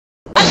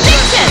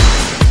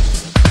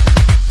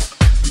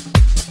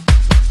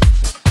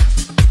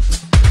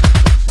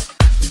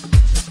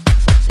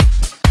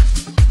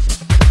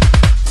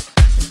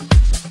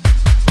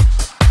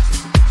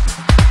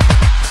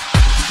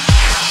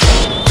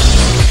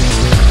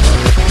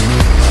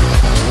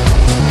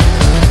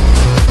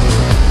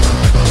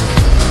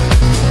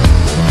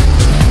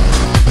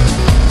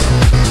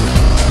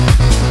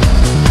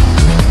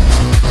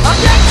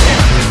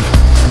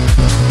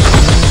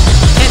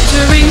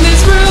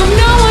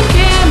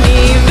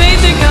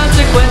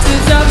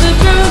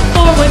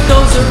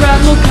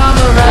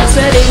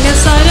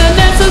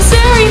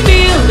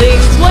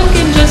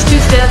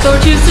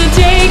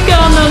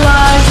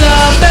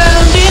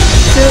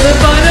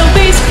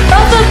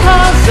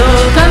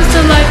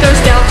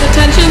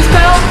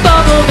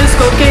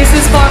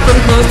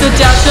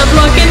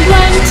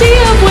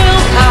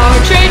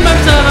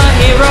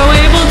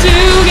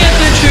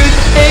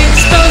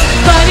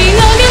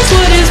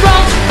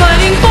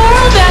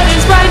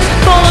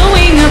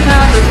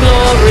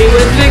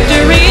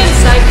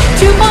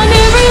to find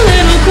every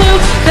little clue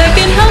that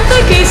can help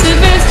the case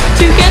advance,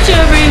 to catch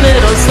every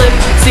little slip,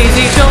 seize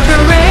each ultra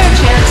rare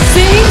chance.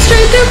 Seeing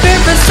straight through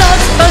bare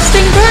facades,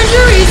 busting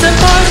perjuries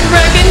apart.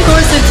 Reckon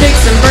course it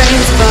takes some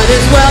brains, but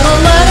as well a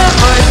lot of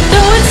heart.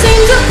 Though it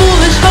seems a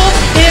foolish hope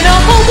in a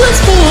hopeless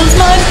fool's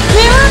mind,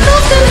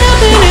 miracles can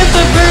happen if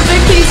the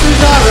perfect pieces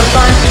are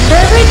refined.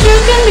 Every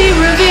truth can be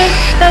revealed,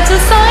 that's a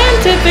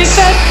scientific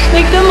fact.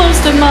 Make the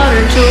most of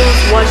modern tools,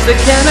 watch the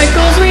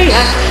chemicals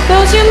react.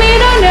 Those you meet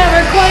are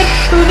never quite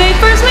who they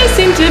first may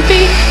seem to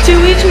be. To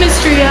each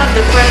mystery of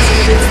the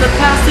present, it's the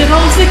past that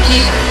holds the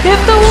key. If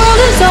the world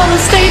is all a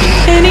stage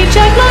and each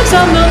act lives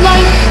on the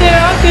line, there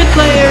are good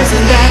players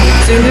and bad.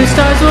 Soon new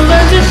stars will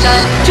learn to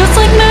shine, just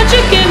like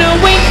magic in a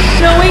wink.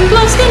 Knowing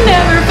gloves can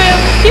never fail,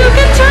 you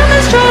can turn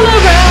this trial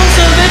around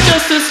so that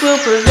justice will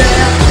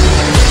prevail.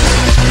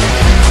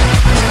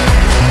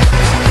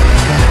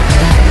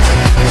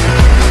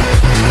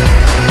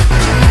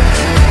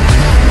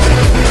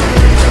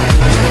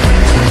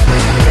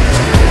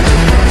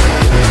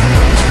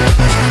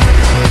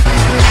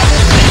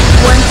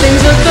 When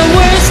things look the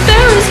worst,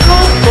 there is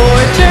hope for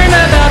a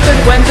turnabout. But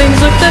when things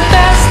look the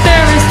best,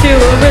 there is too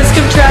a risk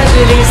of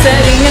tragedy.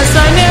 Setting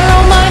aside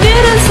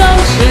narrow-minded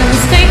assumptions,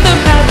 take the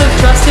path of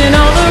trust and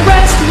all the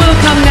rest will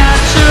come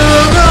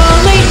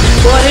naturally.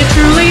 What it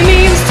truly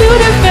means to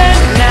defend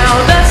now,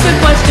 that's the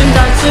question.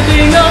 Time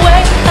slipping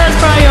away as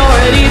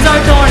priorities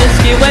are torn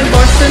askew and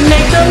forced to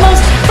make the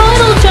most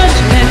final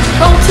judgment.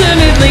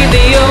 Ultimately,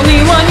 the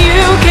only one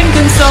you can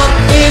consult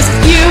is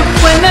you.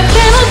 When the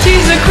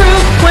penalties accrue,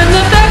 when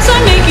the facts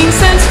are making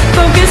sense,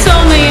 focus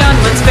only on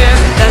what's fair,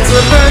 that's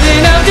the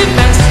burden of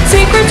defense.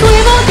 Secrets,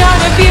 we've all got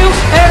a few,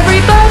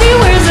 everybody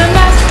wears a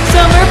mask.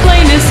 Some are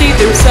plain to see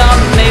through, some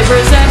may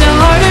present a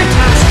harder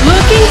task.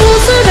 Looking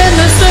closer than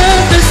the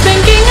surface,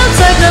 thinking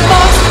outside the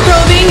box,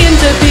 probing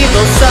into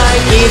people's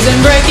psyches and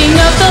breaking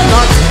up the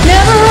locks.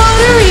 Never odd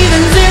or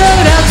even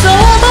zeroed out, so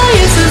all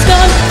bias is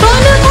gone.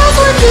 Find a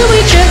password to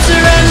each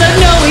answer and let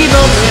no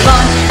evil live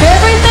on.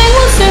 Everything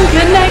will soon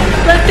connect,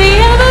 let the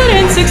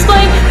evidence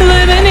explain.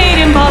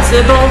 Eliminate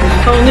impossible,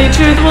 only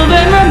truth will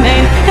then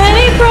remain.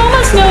 Any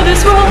promise, know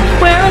this rule,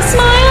 wear a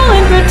smile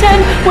and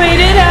pretend. Wait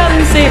it out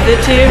and save the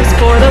tears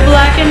for the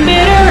black and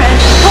bitter end.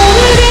 Hold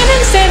it in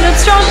and stand up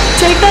strong,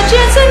 take that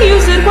chance and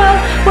use it well.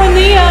 When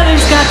the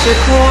others got you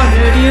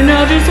cornered, you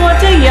know just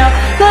what to yell.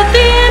 Let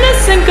the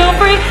innocent go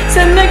free,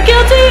 send the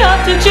guilty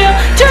off to jail.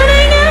 Turn it